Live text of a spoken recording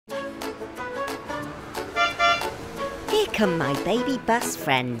come my baby bus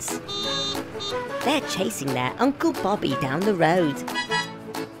friends. They're chasing their Uncle Bobby down the road.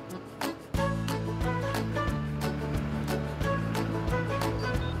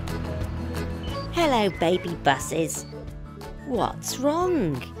 Hello, baby buses. What's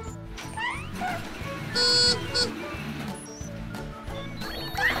wrong?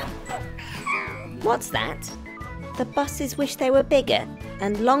 What's that? The buses wish they were bigger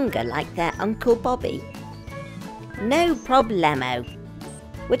and longer like their Uncle Bobby. No problemo.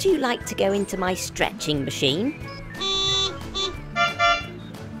 Would you like to go into my stretching machine?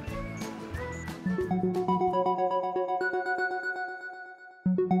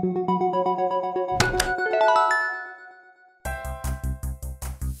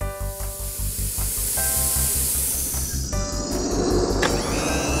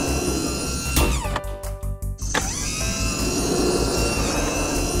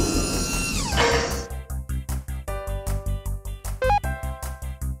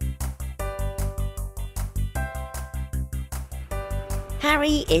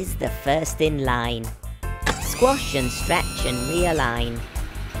 Harry is the first in line. Squash and stretch and realign.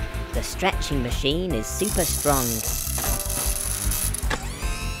 The stretching machine is super strong.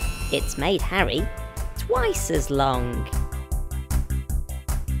 It's made Harry twice as long.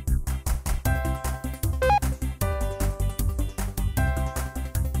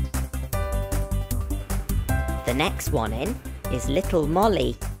 The next one in is little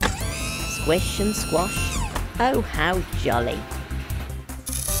Molly. Squish and squash, oh how jolly.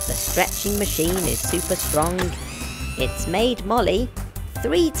 The stretching machine is super strong. It's made Molly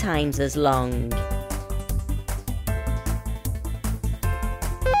 3 times as long.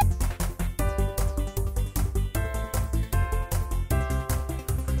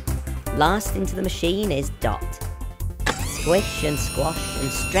 Last into the machine is Dot. Squish and squash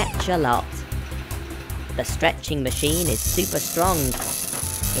and stretch a lot. The stretching machine is super strong.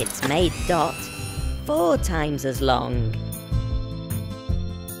 It's made Dot 4 times as long.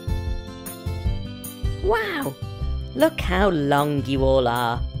 Wow! Look how long you all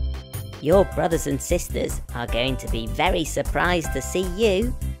are. Your brothers and sisters are going to be very surprised to see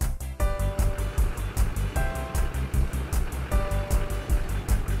you.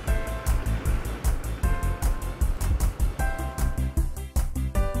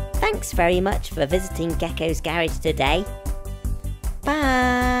 Thanks very much for visiting Gecko's Garage today.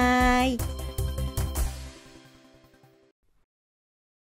 Bye!